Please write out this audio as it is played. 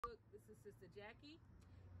Sister Jackie,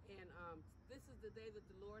 and this is the day that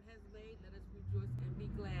the Lord has made. Let us rejoice and be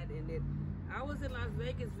glad in it. I was in Las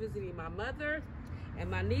Vegas visiting my mother,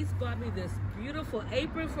 and my niece bought me this beautiful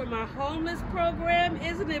apron for my homeless program.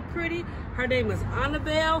 Isn't it pretty? Her name is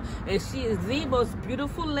Annabelle, and she is the most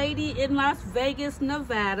beautiful lady in Las Vegas,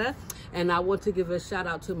 Nevada. And I want to give a shout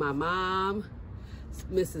out to my mom,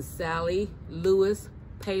 Mrs. Sally Lewis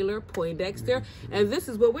Paler Poindexter. And this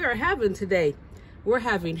is what we are having today. We're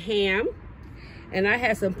having ham, and I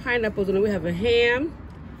had some pineapples, and we have a ham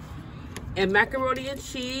and macaroni and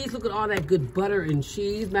cheese. Look at all that good butter and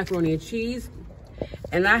cheese, macaroni and cheese.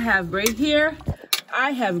 And I have right here,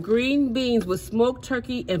 I have green beans with smoked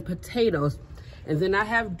turkey and potatoes. And then I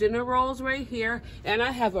have dinner rolls right here. And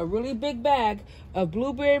I have a really big bag of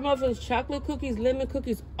blueberry muffins, chocolate cookies, lemon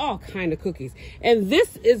cookies, all kind of cookies. And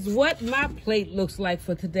this is what my plate looks like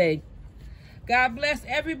for today. God bless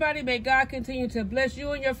everybody. May God continue to bless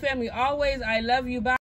you and your family always. I love you. Bye.